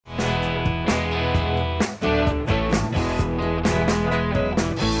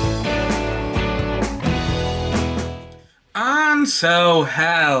So,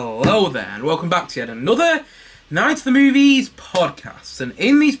 hello there, and welcome back to yet another Night of the Movies podcast. And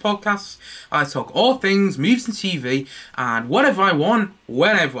in these podcasts, I talk all things movies and TV, and whatever I want,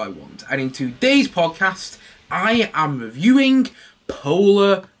 whenever I want. And in today's podcast, I am reviewing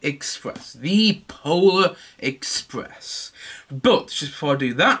Polar Express. The Polar Express. But, just before I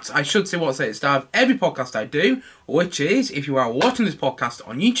do that, I should say what I say at the start of every podcast I do, which is, if you are watching this podcast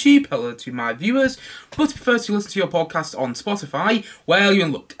on YouTube, hello to my viewers, but prefer to listen to your podcast on Spotify, well, you're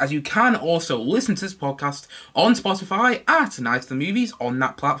in luck, as you can also listen to this podcast on Spotify at Night of the Movies on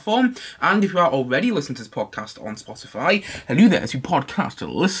that platform, and if you are already listening to this podcast on Spotify, hello there to podcast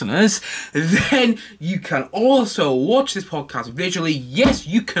listeners, then you can also watch this podcast visually. Yes,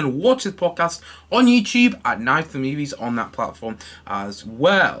 you can watch this podcast on YouTube at Night of the Movies on that platform as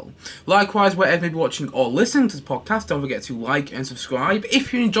well. Likewise, wherever you're watching or listening to this podcast, don't forget to like and subscribe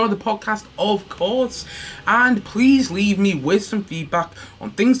if you enjoy the podcast, of course, and please leave me with some feedback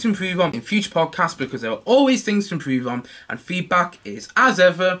on things to improve on in future podcasts, because there are always things to improve on, and feedback is, as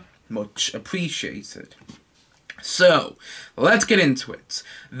ever, much appreciated. So, let's get into it.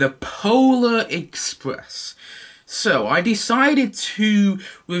 The Polar Express. So, I decided to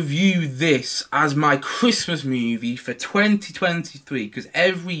review this as my Christmas movie for 2023, because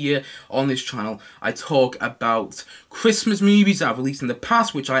every year on this channel I talk about Christmas movies that I've released in the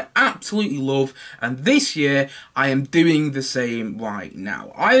past, which I absolutely love, and this year I am doing the same right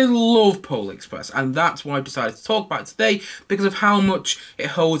now. I love Polar Express, and that's why I've decided to talk about it today, because of how much it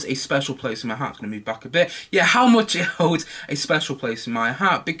holds a special place in my heart. I'm going to move back a bit. Yeah, how much it holds a special place in my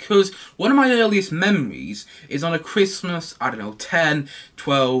heart, because one of my earliest memories is on a Christmas, I don't know, 10,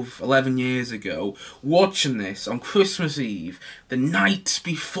 12, 11 years ago, watching this on Christmas Eve, the night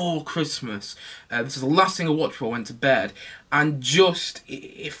before Christmas. This is the last thing I watched before I went to bed, and just,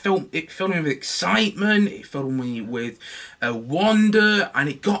 it filled me with excitement, it filled me with wonder, and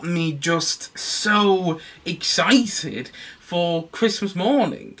it got me just so excited for Christmas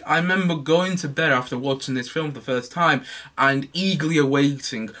morning. I remember going to bed after watching this film for the first time and eagerly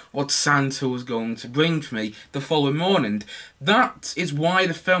awaiting what Santa was going to bring for me the following morning. That is why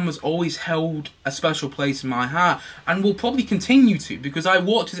the film has always held a special place in my heart, and will probably continue to, because I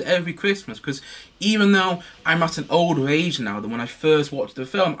watch it every Christmas, because even though I'm at an older age now than when I first watched the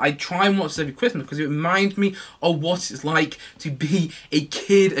film, I try and watch it every Christmas because it reminds me of what it's like to be a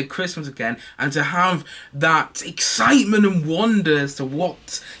kid at Christmas again, and to have that excitement and wonder as to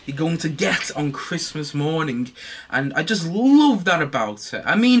what you're going to get on Christmas morning. And I just love that about it.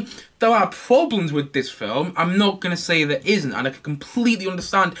 I mean, there are problems with this film. I'm not going to say there isn't, and I can completely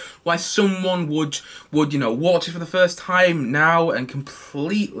understand why someone would watch it for the first time now and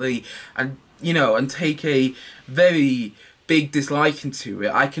completely, and take a very big disliking to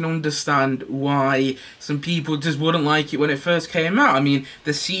it. I can understand why some people just wouldn't like it when it first came out. I mean,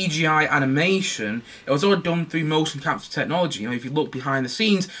 the CGI animation, it was all done through motion capture technology. If you look behind the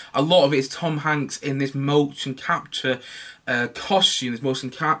scenes, a lot of it is Tom Hanks in this motion capture costume, this motion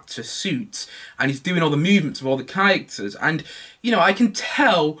capture suit, and he's doing all the movements of all the characters. And, I can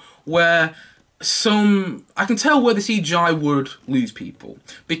tell where the CGI would lose people,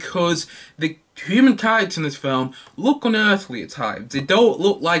 because the human characters in this film look unearthly at times. They don't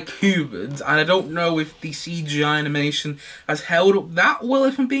look like humans, and I don't know if the CGI animation has held up that well,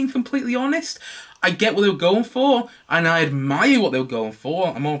 if I'm being completely honest. I get what they were going for, and I admire what they were going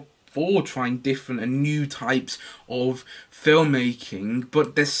for. I'm all for trying different and new types of filmmaking, but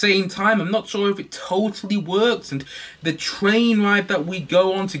at the same time, I'm not sure if it totally works. And the train ride that we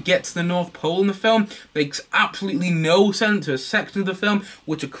go on to get to the North Pole in the film makes absolutely no sense. There are sections of the film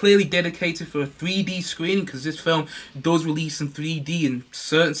which are clearly dedicated for a 3D screening, because this film does release in 3D in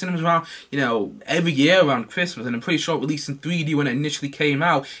certain cinemas around, every year around Christmas, and I'm pretty sure it released in 3D when it initially came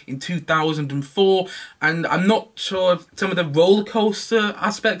out in 2004, and I'm not sure if some of the roller coaster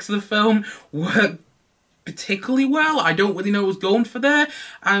aspects of the film work particularly well. I don't really know what was going for there.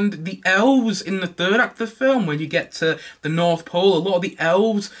 And the elves in the third act of the film, when you get to the North Pole, a lot of the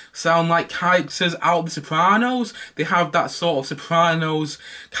elves sound like characters out of The Sopranos. They have that sort of Sopranos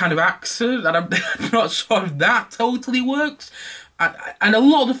kind of accent, and I'm not sure if that totally works. And a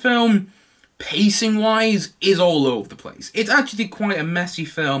lot of the film, pacing-wise, is all over the place. It's actually quite a messy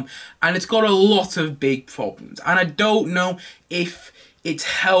film, and it's got a lot of big problems. And I don't know if it's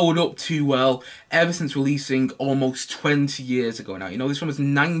held up too well ever since releasing almost 20 years ago now. This film is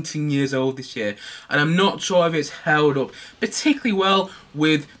 19 years old this year, and I'm not sure if it's held up particularly well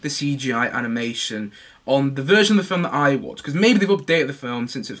with the CGI animation on the version of the film that I watched, because maybe they've updated the film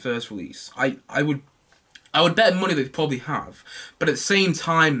since its first release. I would bet money they probably have, but at the same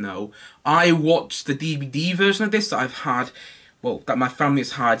time though, I watched the DVD version of this that I've had well, that my family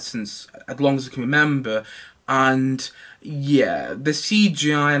has had since as long as I can remember. And yeah, the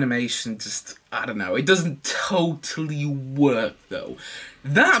CGI animation just, I don't know, it doesn't totally work though.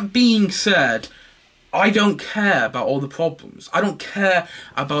 That being said, I don't care about all the problems. I don't care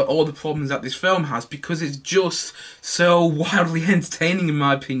about all the problems that this film has, because it's just so wildly entertaining in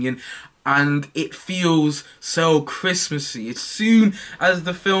my opinion, and it feels so Christmassy. As soon as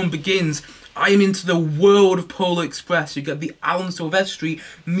the film begins, I am into the world of Polar Express. You get the Alan Silvestri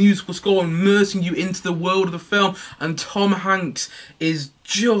musical score immersing you into the world of the film, and Tom Hanks is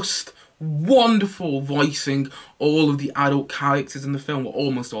just wonderful voicing all of the adult characters in the film, or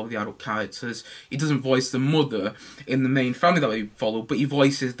almost all of the adult characters. He doesn't voice the mother in the main family that we follow, but he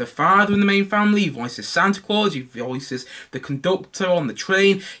voices the father in the main family, he voices Santa Claus, he voices the conductor on the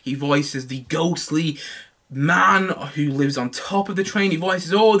train, he voices the ghostly man who lives on top of the train. He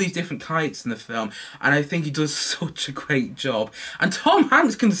voices all these different characters in the film, and I think he does such a great job. And Tom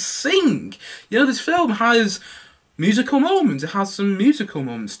Hanks can sing. You know, this film has musical moments. It has some musical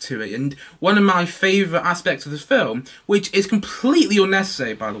moments to it, and one of my favourite aspects of this film, which is completely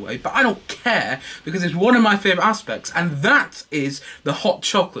unnecessary by the way, but I don't care because it's one of my favourite aspects, and that is the Hot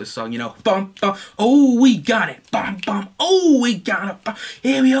Chocolate song. You know, bum bum, oh we got it, bum bum, oh we got it, bum.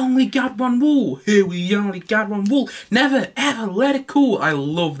 Here we only got one wool, here we only got one wool, never ever let it cool. I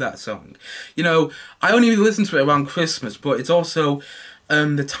love that song. You know, I only really listen to it around Christmas, but it's also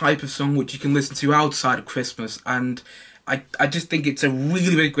the type of song which you can listen to outside of Christmas, and I just think it's a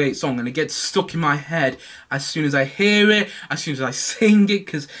really, really great song, and it gets stuck in my head as soon as I hear it, as soon as I sing it,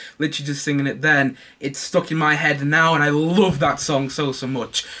 because literally just singing it then, it's stuck in my head now, and I love that song so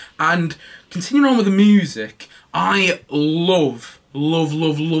much. And continuing on with the music, I love the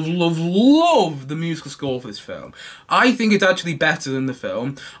musical score for this film. I think it's actually better than the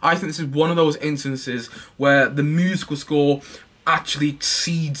film. I think this is one of those instances where the musical score actually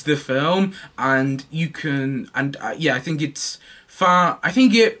exceeds the film, and you can, and yeah, I think it's far, I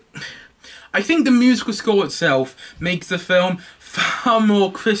think the musical score itself makes the film far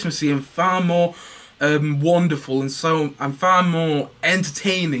more Christmassy and far more wonderful and far more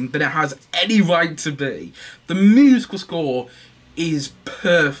entertaining than it has any right to be. The musical score is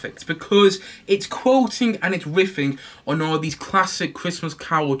perfect because it's quoting and it's riffing on all these classic Christmas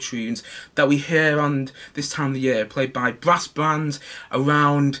carol tunes that we hear around this time of the year, played by brass bands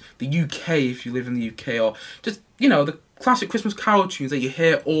around the UK if you live in the UK, or just, you know, the classic Christmas carol tunes that you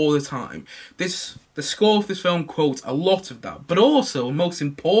hear all the time. The score for this film quotes a lot of that, but also, most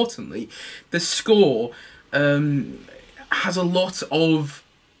importantly, the score has a lot of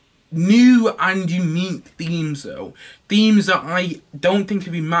new and unique themes though. Themes that I don't think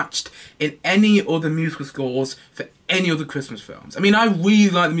can be matched in any other musical scores for any other Christmas films. I mean, I really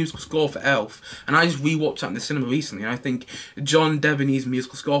like the musical score for Elf, and I just rewatched that in the cinema recently, and I think John Devaney's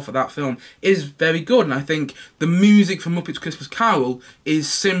musical score for that film is very good, and I think the music from Muppets Christmas Carol is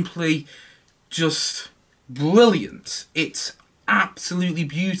simply just brilliant. It's absolutely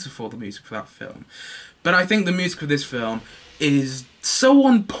beautiful, the music for that film. But I think the music for this film is so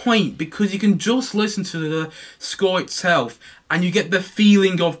on point because you can just listen to the score itself and you get the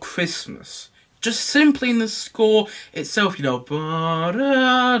feeling of Christmas. Just simply in the score itself, you know,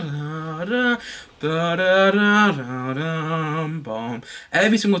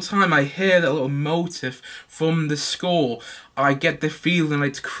 every single time I hear that little motif from the score, I get the feeling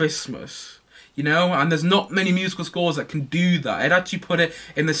it's Christmas. You know, and there's not many musical scores that can do that. I'd actually put it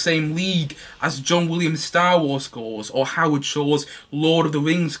in the same league as John Williams' Star Wars scores or Howard Shore's Lord of the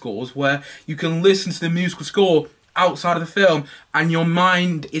Rings scores, where you can listen to the musical score outside of the film and your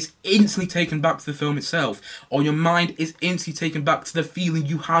mind is instantly taken back to the film itself, or your mind is instantly taken back to the feeling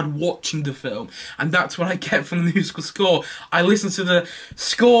you had watching the film. And that's what I get from the musical score. I listen to the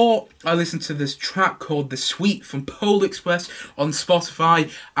score, I listen to this track called The Suite from Polar Express on Spotify,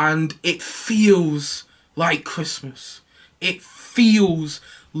 and it feels like Christmas. It feels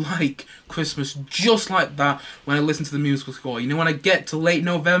like Christmas, just like that when I listen to the musical score. You know, when I get to late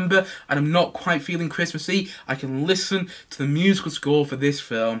November and I'm not quite feeling Christmassy, I can listen to the musical score for this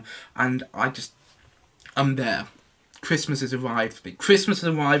film and I'm there. Christmas has arrived for me. Christmas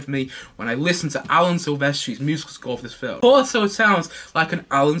has arrived for me when I listen to Alan Silvestri's musical score for this film. Also, it sounds like an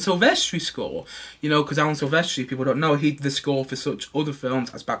Alan Silvestri score, you know, because Alan Silvestri, people don't know, he did the score for such other films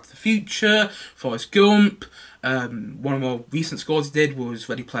as Back to the Future, Forrest Gump. One of the more recent scores he did was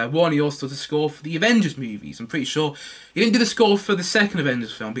Ready Player One. He also did the score for the Avengers movies. I'm pretty sure he didn't do the score for the second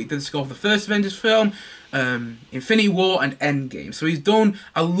Avengers film, but he did the score for the first Avengers film. Infinity War and Endgame. So he's done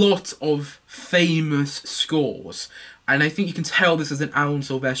a lot of famous scores. And I think you can tell this is an Alan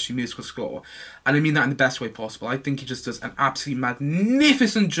Silvestri musical score. And I mean that in the best way possible. I think he just does an absolutely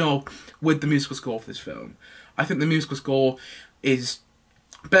magnificent job with the musical score for this film. I think the musical score is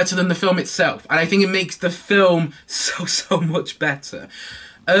better than the film itself. And I think it makes the film so much better.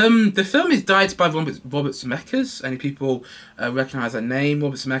 The film is directed by Robert Zemeckis. Any people recognise that name?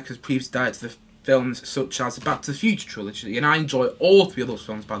 Robert Zemeckis previously directed the films such as the Back to the Future trilogy, and I enjoy all three of those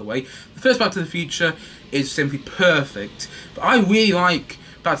films, by the way. The first Back to the Future is simply perfect, but I really like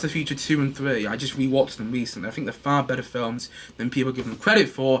Back to the Future 2 and 3. I just rewatched them recently. I think they're far better films than people give them credit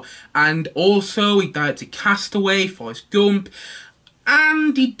for. And also, he directed Castaway, Forrest Gump,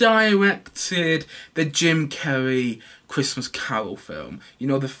 and he directed the Jim Carrey Christmas Carol film. You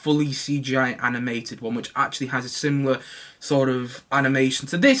know, the fully CGI animated one, which actually has a similar sort of animation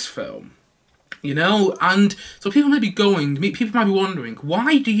to this film. You know, and so people might be wondering,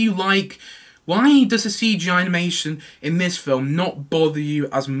 why does the CGI animation in this film not bother you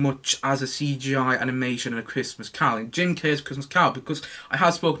as much as a CGI animation in A Christmas Carol, in Jim Carrey's Christmas Carol? Because I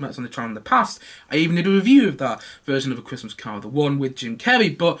have spoken about this on the channel in the past. I even did a review of that version of A Christmas Carol, the one with Jim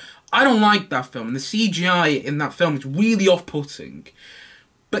Carrey, but I don't like that film, and the CGI in that film is really off-putting.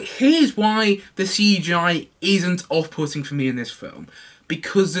 But here's why the CGI isn't off-putting for me in this film.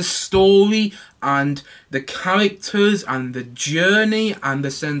 Because the story and the characters and the journey and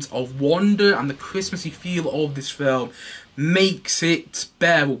the sense of wonder and the Christmassy feel of this film makes it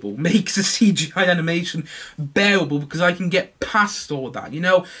bearable, makes the CGI animation bearable, because I can get past all that. You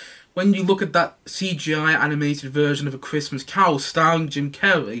know, when you look at that CGI animated version of A Christmas Carol starring Jim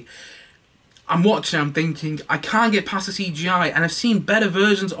Carrey, I'm watching it, I'm thinking, I can't get past the CGI, and I've seen better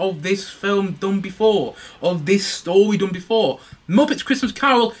versions of this film done before, of this story done before. Muppets Christmas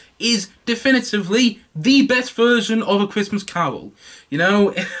Carol is definitively the best version of A Christmas Carol. You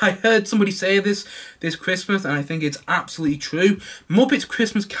know, I heard somebody say this Christmas, and I think it's absolutely true. Muppets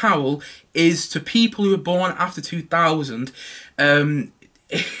Christmas Carol is, to people who were born after 2000,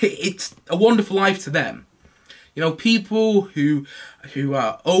 it's a wonderful life to them. You know, people who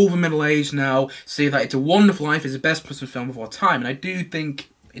are over middle age now say that It's a Wonderful Life is the best Christmas film of all time, and I do think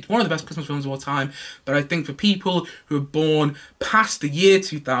it's one of the best Christmas films of all time, but I think for people who are born past the year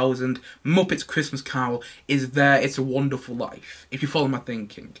 2000, Muppets Christmas Carol is there. It's a Wonderful Life, if you follow my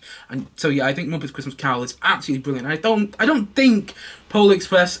thinking. And so yeah, I think Muppets Christmas Carol is absolutely brilliant. I don't think Polar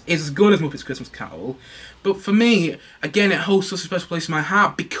Express is as good as Muppets Christmas Carol, but for me, again, it holds such a special place in my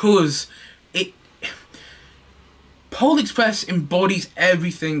heart because Polar Express embodies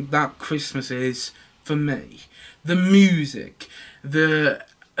everything that Christmas is for me. The music, the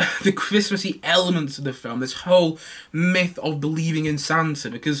Christmassy elements of the film, this whole myth of believing in Santa,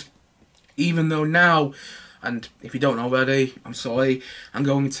 because even though now, and if you don't know already, I'm sorry, I'm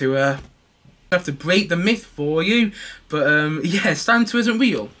going to have to break the myth for you, but yeah, Santa isn't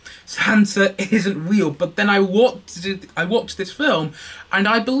real. Santa isn't real, but then I watched this film, and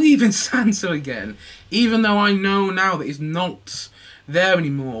I believe in Santa again, even though I know now that he's not there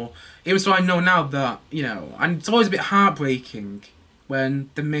anymore. Even so, I know now that, you know, and it's always a bit heartbreaking when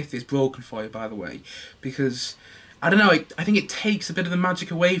the myth is broken for you, by the way, because, I don't know, I think it takes a bit of the magic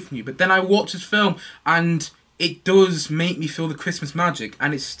away from you, but then I watch this film, and it does make me feel the Christmas magic,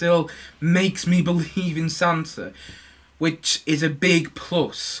 and it still makes me believe in Santa, which is a big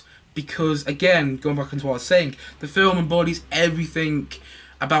plus. Because, again, going back into what I was saying, the film embodies everything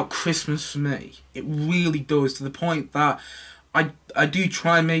about Christmas for me. It really does, to the point that I do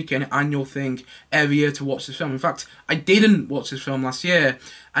try and make it an annual thing every year to watch this film. In fact, I didn't watch this film last year,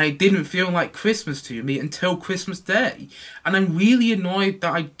 and it didn't feel like Christmas to me until Christmas Day. And I'm really annoyed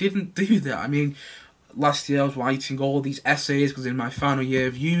that I didn't do that. I mean, last year I was writing all these essays because in my final year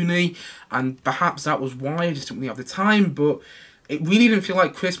of uni, and perhaps that was why I just didn't really have the time, but it really didn't feel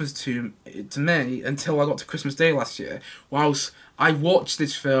like Christmas to me until I got to Christmas Day last year. Whilst I watched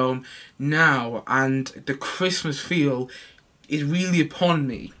this film now, and the Christmas feel is really upon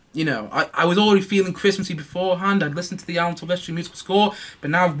me. You know, I was already feeling Christmassy beforehand. I'd listened to the Alan Silvestri musical score, but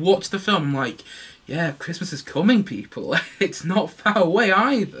now I've watched the film, I'm like, yeah, Christmas is coming, people. It's not far away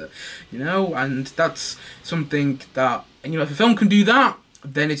either, you know, and that's something that, and you know, if a film can do that,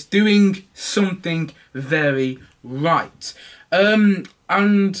 then it's doing something very right. And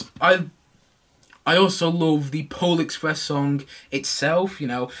I also love the Polar Express song itself, you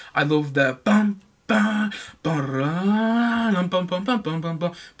know. I love the bum bum bum bum bum bum bum bum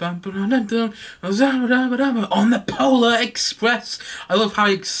bum on the Polar Express. I love how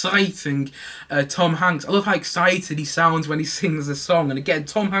exciting Tom Hanks. I love how excited he sounds when he sings the song. And again,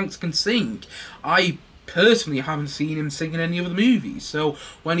 Tom Hanks can sing. I personally haven't seen him sing in any other movies. So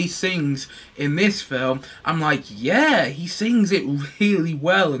when he sings in this film, I'm like, yeah, he sings it really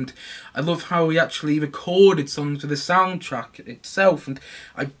well. And I love how he actually recorded songs for the soundtrack itself. And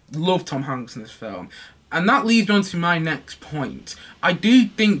I love Tom Hanks in this film. And that leads on to my next point. I do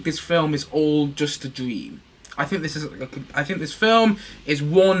think this film is all just a dream. I think this film is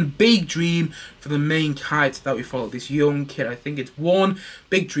one big dream for the main character that we follow, this young kid. I think it's one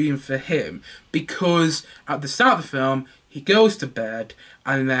big dream for him because at the start of the film he goes to bed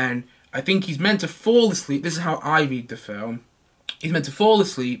and then I think he's meant to fall asleep. This is how I read the film. He's meant to fall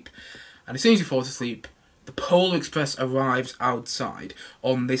asleep, and as soon as he falls asleep, the Polar Express arrives outside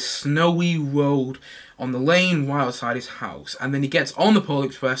on this snowy road on the lane right outside his house. And then he gets on the Polar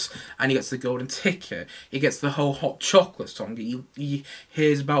Express and he gets the golden ticket. He gets the whole hot chocolate song. He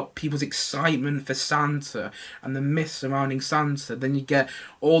hears about people's excitement for Santa and the myths surrounding Santa. Then you get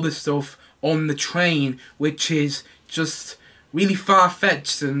all this stuff on the train, which is just really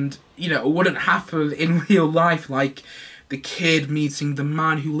far-fetched and, you know, wouldn't happen in real life, like the kid meeting the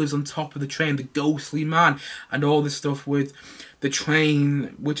man who lives on top of the train, the ghostly man, and all this stuff with the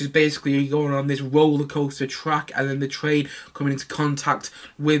train, which is basically going on this roller coaster track, and then the train coming into contact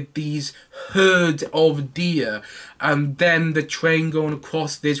with these herds of deer, and then the train going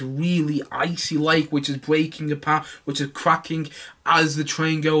across this really icy lake, which is breaking apart, which is cracking as the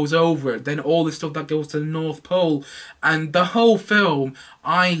train goes over it. Then all the stuff that goes to the North Pole, and the whole film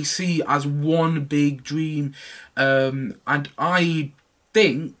I see as one big dream, and I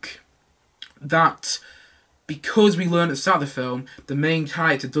think that because we learn at the start of the film, the main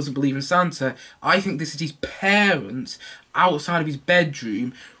character doesn't believe in Santa, I think this is his parents outside of his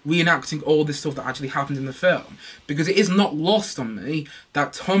bedroom reenacting all this stuff that actually happened in the film. Because it is not lost on me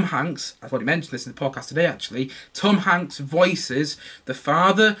that Tom Hanks, I've already mentioned this in the podcast today actually, Tom Hanks voices the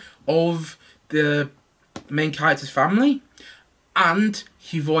father of the main character's family, and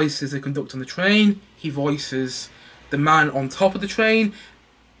he voices the conductor on the train, he voices the man on top of the train,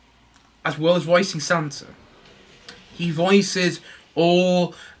 as well as voicing Santa. He voices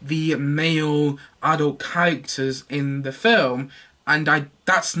all the male adult characters in the film, and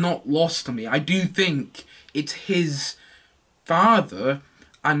that's not lost on me. I do think it's his father,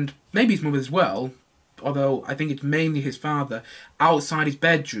 and maybe his mother as well, although I think it's mainly his father, outside his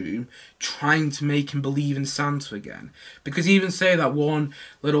bedroom, trying to make him believe in Santa again. Because he even say that one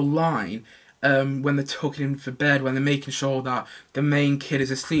little line, when they're tucking him for bed, when they're making sure that the main kid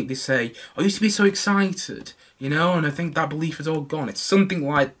is asleep, they say, I used to be so excited, you know, and I think that belief is all gone. It's something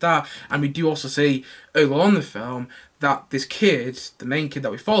like that. And we do also see early on in the film that this kid, the main kid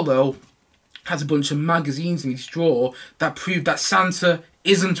that we follow, has a bunch of magazines in his drawer that prove that Santa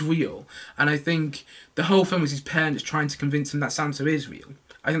isn't real. And I think the whole film is his parents trying to convince him that Santa is real.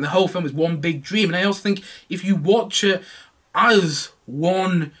 I think the whole film is one big dream. And I also think if you watch it as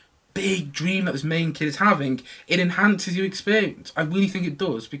one big dream that this main kid is having, it enhances your experience. I really think it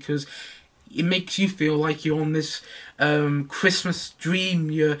does, because it makes you feel like you're on this Christmas dream.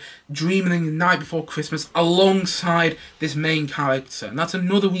 You're dreaming the night before Christmas alongside this main character. And that's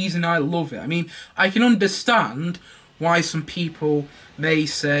another reason I love it. I mean, I can understand why some people may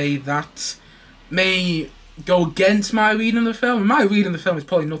say that, may go against my reading of the film. My reading of the film is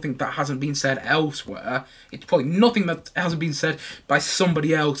probably nothing that hasn't been said elsewhere. It's probably nothing that hasn't been said by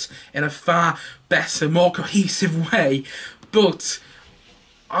somebody else in a far better, more cohesive way. But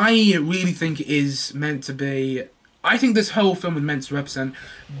I really think it is meant to be... I think this whole film is meant to represent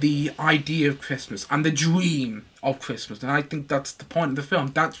the idea of Christmas and the dream of Christmas. And I think that's the point of the film.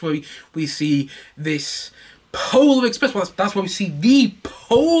 That's where we see this Polar Express. Well, that's where we see the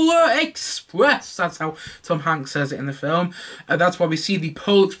Polar Express. That's how Tom Hanks says it in the film. That's why we see the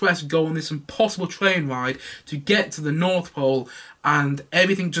Polar Express go on this impossible train ride to get to the North Pole, and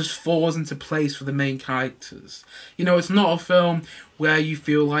everything just falls into place for the main characters. You know, it's not a film where you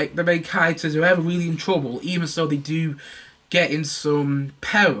feel like the main characters are ever really in trouble, even so they do get in some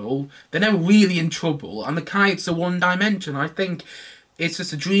peril. They're never really in trouble, and the characters are one-dimensional. I think it's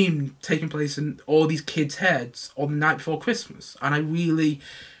just a dream taking place in all these kids' heads on the night before Christmas. And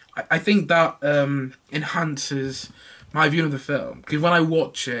I think that enhances my view of the film. Because when I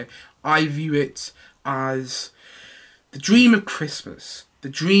watch it, I view it as the dream of Christmas. The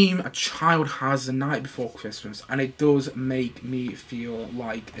dream a child has the night before Christmas. And it does make me feel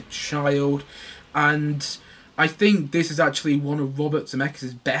like a child. And I think this is actually one of Robert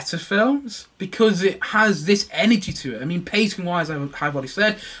Zemeckis' better films, because it has this energy to it. I mean, pacing-wise, I've already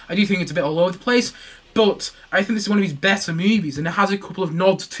said, I do think it's a bit all over the place, but I think this is one of his better movies, and it has a couple of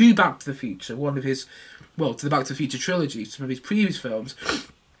nods to Back to the Future, one of his, well, to the Back to the Future trilogy, some of his previous films,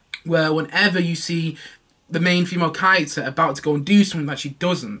 where whenever you see the main female character about to go and do something that she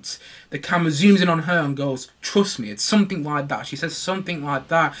doesn't, the camera zooms in on her and goes, trust me, it's something like that. She says something like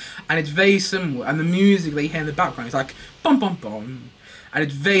that, and it's very similar. And the music that you hear in the background is like, bum bum bum. And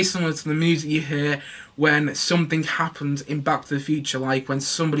it's very similar to the music you hear when something happens in Back to the Future, like when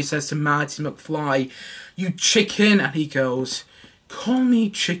somebody says to Marty McFly, you chicken, and he goes, call me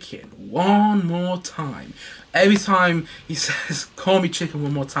chicken one more time. Every time he says, call me chicken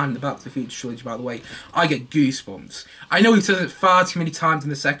one more time in the Back to the Future trilogy, by the way, I get goosebumps. I know he says it far too many times in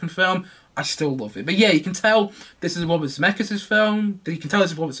the second film. I still love it. But yeah, you can tell this is Robert Zemeckis' film. You can tell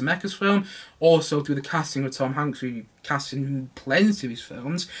this is Robert Zemeckis' film. Also through the casting of Tom Hanks, who cast in plenty of his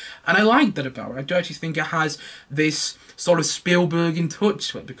films. And I like that about it. I do actually think it has this sort of Spielbergian touch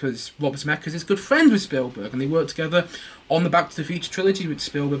to it, because Robert Zemeckis is good friends with Spielberg, and they worked together on the Back to the Future trilogy, which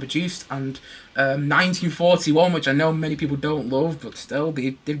Spielberg produced, and 1941, which I know many people don't love, but still,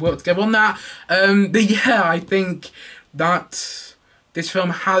 they did work together on that. But yeah, I think that this film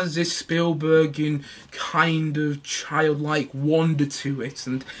has this Spielbergian kind of childlike wonder to it,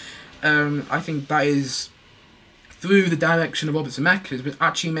 and I think that is through the direction of Robert Zemeckis, which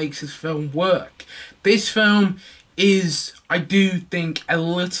actually makes this film work. This film is, I do think, a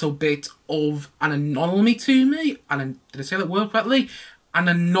little bit of an anomaly to me. And did I say that word correctly? An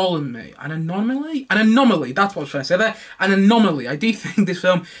anomaly. An anomaly? An anomaly. That's what I was trying to say there. An anomaly. I do think this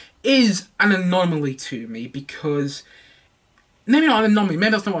film is an anomaly to me because, maybe not an anomaly,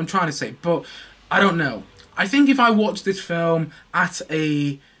 maybe that's not what I'm trying to say, but I don't know. I think if I watched this film at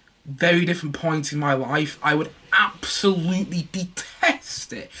a very different point in my life, I would absolutely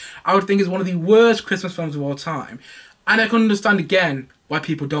detest it. I would think it's one of the worst Christmas films of all time. And I can understand again why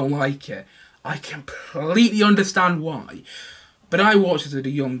people don't like it. I completely understand why. But I watched it at a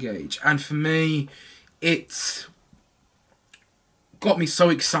young age, and for me, it got me so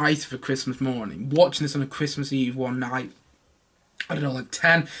excited for Christmas morning. Watching this on a Christmas Eve one night, I don't know, like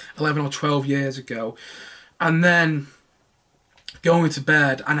 10, 11 or 12 years ago. And then going to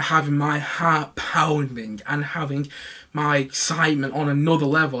bed and having my heart pounding and having my excitement on another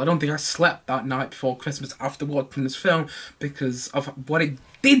level. I don't think I slept that night before Christmas after watching this film because of what it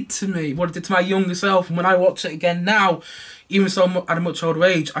did to me, what it did to my younger self. And when I watch it again now, even so at a much older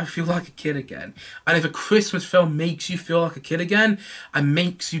age, I feel like a kid again. And if a Christmas film makes you feel like a kid again and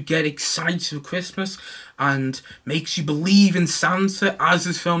makes you get excited for Christmas and makes you believe in Santa, as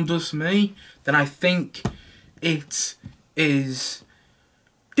this film does for me, then I think it is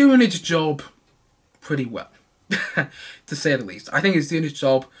doing its job pretty well, to say the least. I think it's doing its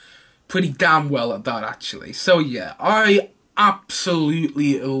job pretty damn well at that, actually. So yeah, I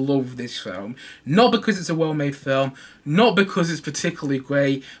absolutely love this film. Not because it's a well-made film, not because it's particularly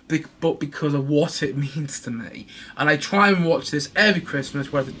great, but because of what it means to me. And I try and watch this every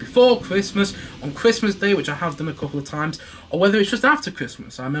Christmas, whether it's before Christmas, on Christmas Day, which I have done a couple of times, or whether it's just after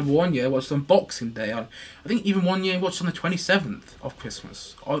Christmas. I remember one year I watched on Boxing Day. I think even one year I watched on the 27th of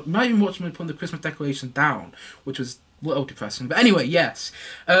Christmas. Or might even watch when putting the Christmas decoration down, which was a little depressing. But anyway, yes.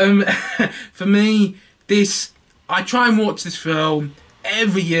 For me, I try and watch this film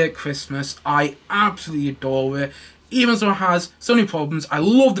every year at Christmas. I absolutely adore it. Even though it has so many problems, I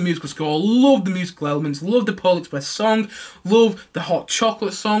love the musical score, love the musical elements, love the Polar Express song, love the Hot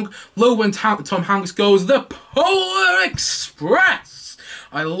Chocolate song, love when Tom Hanks goes, the Polar Express!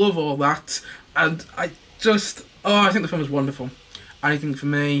 I love all that, and I think the film is wonderful. And I think for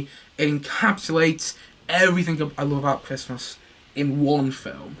me, it encapsulates everything I love about Christmas in one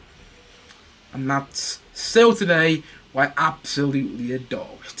film. And that's still today why I absolutely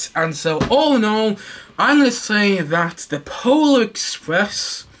adore it. And so, all in all, I'm going to say that the Polar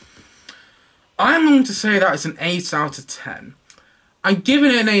Express, I'm going to say that it's an 8 out of 10. I'm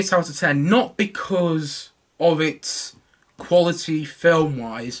giving it an 8 out of 10, not because of its quality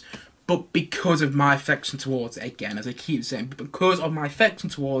film-wise, but because of my affection towards it, again, as I keep saying, but because of my affection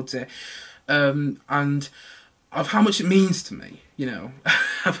towards it, and of how much it means to me, you know,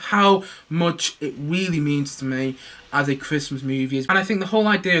 of how much it really means to me as a Christmas movie. And I think the whole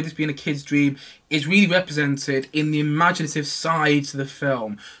idea of this being a kid's dream is really represented in the imaginative sides of the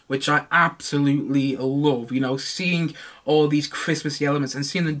film, which I absolutely love. You know, seeing all these Christmassy elements and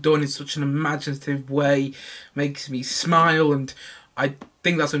seeing them done in such an imaginative way makes me smile, and I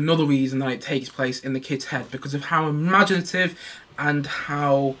think that's another reason that it takes place in the kid's head, because of how imaginative and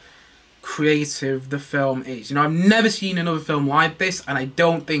how creative the film is. You know, I've never seen another film like this, and I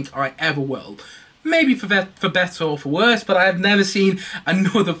don't think I ever will. Maybe for better or for worse, but I have never seen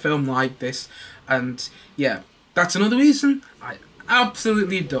another film like this. And yeah, that's another reason I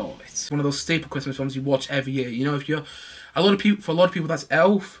absolutely adore it. It's one of those staple Christmas films you watch every year. You know, if you're For a lot of people, that's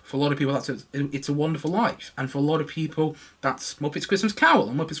Elf. For a lot of people, that's It's a Wonderful Life. And for a lot of people, that's Muppets Christmas Carol.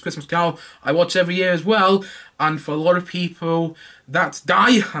 And Muppets Christmas Carol, I watch every year as well. And for a lot of people, that's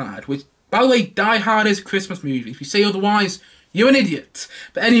Die Hard. Which, by the way, Die Hard is a Christmas movie. If you say otherwise, you're an idiot.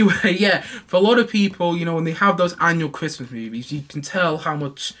 But anyway, yeah, for a lot of people, you know, when they have those annual Christmas movies, you can tell how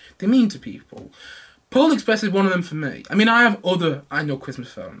much they mean to people. Polar Express is one of them for me. I mean, I have other annual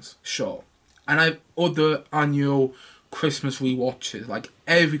Christmas films, sure. And I have other annual Christmas rewatches. Like,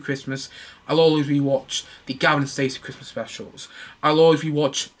 every Christmas, I'll always rewatch the Gavin and Stacey Christmas specials. I'll always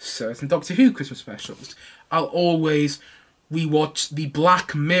rewatch certain Doctor Who Christmas specials. I'll always rewatch the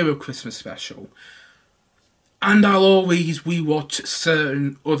Black Mirror Christmas special. And I'll always rewatch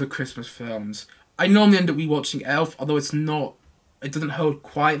certain other Christmas films. I normally end up rewatching Elf, although it doesn't hold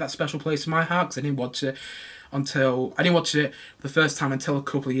quite that special place in my heart, because I didn't watch it the first time until a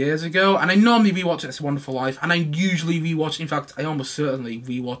couple of years ago. And I normally rewatch It's a Wonderful Life, and I usually rewatch, in fact, I almost certainly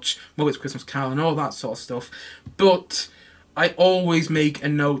rewatch Muppets Christmas Carol and all that sort of stuff. But I always make a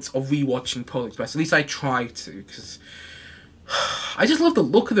note of rewatching Polar Express. At least I try to, because I just love the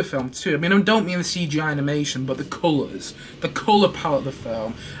look of the film too. I mean, I don't mean the CGI animation, but the colours, the colour palette of the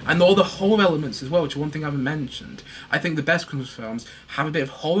film, and all the horror elements as well, which is one thing I haven't mentioned. I think the best Christmas films have a bit of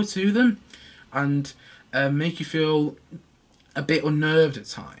horror to them, and make you feel a bit unnerved at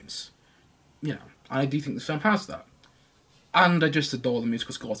times. You know, I do think the film has that. And I just adore the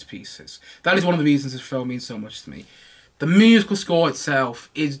musical score to pieces. That is one of the reasons this film means so much to me. The musical score itself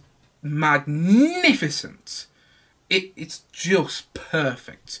is magnificent. It's just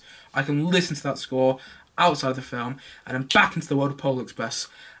perfect. I can listen to that score outside of the film, and I'm back into the world of Polar Express,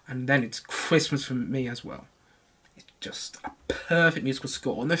 and then it's Christmas for me as well. It's just a perfect musical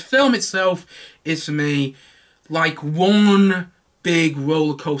score. And the film itself is, for me, like one big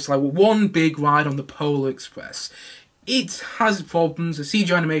roller coaster, like one big ride on the Polar Express. It has its problems. The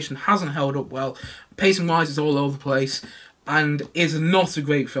CGI animation hasn't held up well. Pacing-wise, it's all over the place, and is not a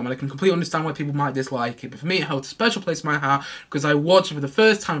great film, and I can completely understand why people might dislike it, but for me it held a special place in my heart because I watched it for the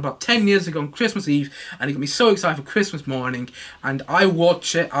first time about 10 years ago on Christmas Eve, and it got me so excited for Christmas morning, and I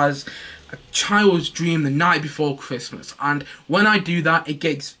watch it as a child's dream the night before Christmas. And when I do that, it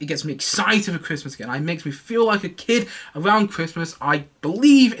gets me excited for Christmas again. It makes me feel like a kid around Christmas. I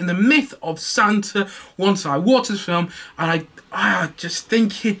believe in the myth of Santa once I watch this film, and I just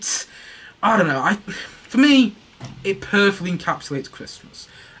think it's, I don't know, for me, it perfectly encapsulates Christmas.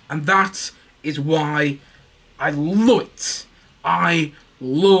 And that is why I love it. I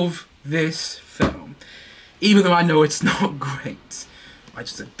love this film. Even though I know it's not great, I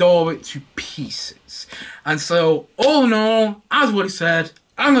just adore it to pieces. And so, all in all, as what he said,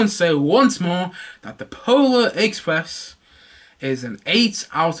 I'm going to say once more that the Polar Express is an 8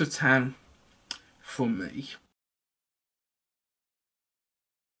 out of 10 from me.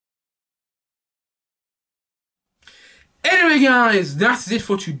 Anyway, guys, that's it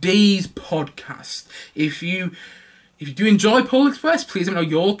for today's podcast. If you do enjoy Polar Express, please let me know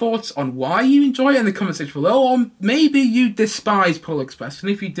your thoughts on why you enjoy it in the comment section below, or maybe you despise Polar Express,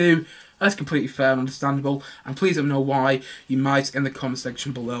 and if you do, that's completely fair and understandable, and please let me know why you might in the comment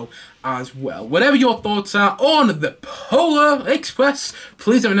section below as well. Whatever your thoughts are on the Polar Express,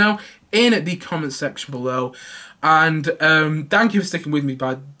 please let me know in the comment section below. And thank you for sticking with me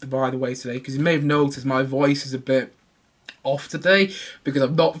by the way today, because you may have noticed my voice is a bit off today because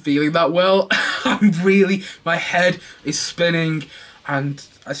I'm not feeling that well. My head is spinning, and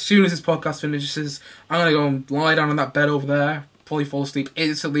as soon as this podcast finishes, I'm gonna go and lie down on that bed over there, probably fall asleep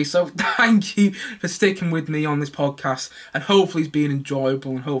instantly. So thank you for sticking with me on this podcast, and hopefully it's been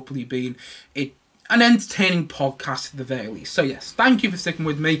enjoyable, and hopefully being an entertaining podcast at the very least. So yes, thank you for sticking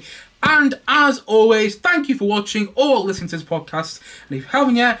with me. And as always, thank you for watching or listening to this podcast. And if you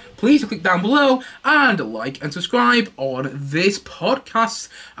haven't yet, please click down below and like and subscribe on this podcast.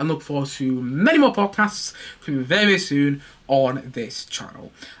 And look forward to many more podcasts coming very soon on this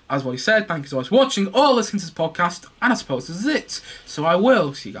channel. As what he said, thank you so much for watching or listening to this podcast. And I suppose this is it. So I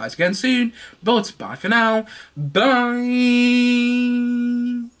will see you guys again soon. But bye for now. Bye.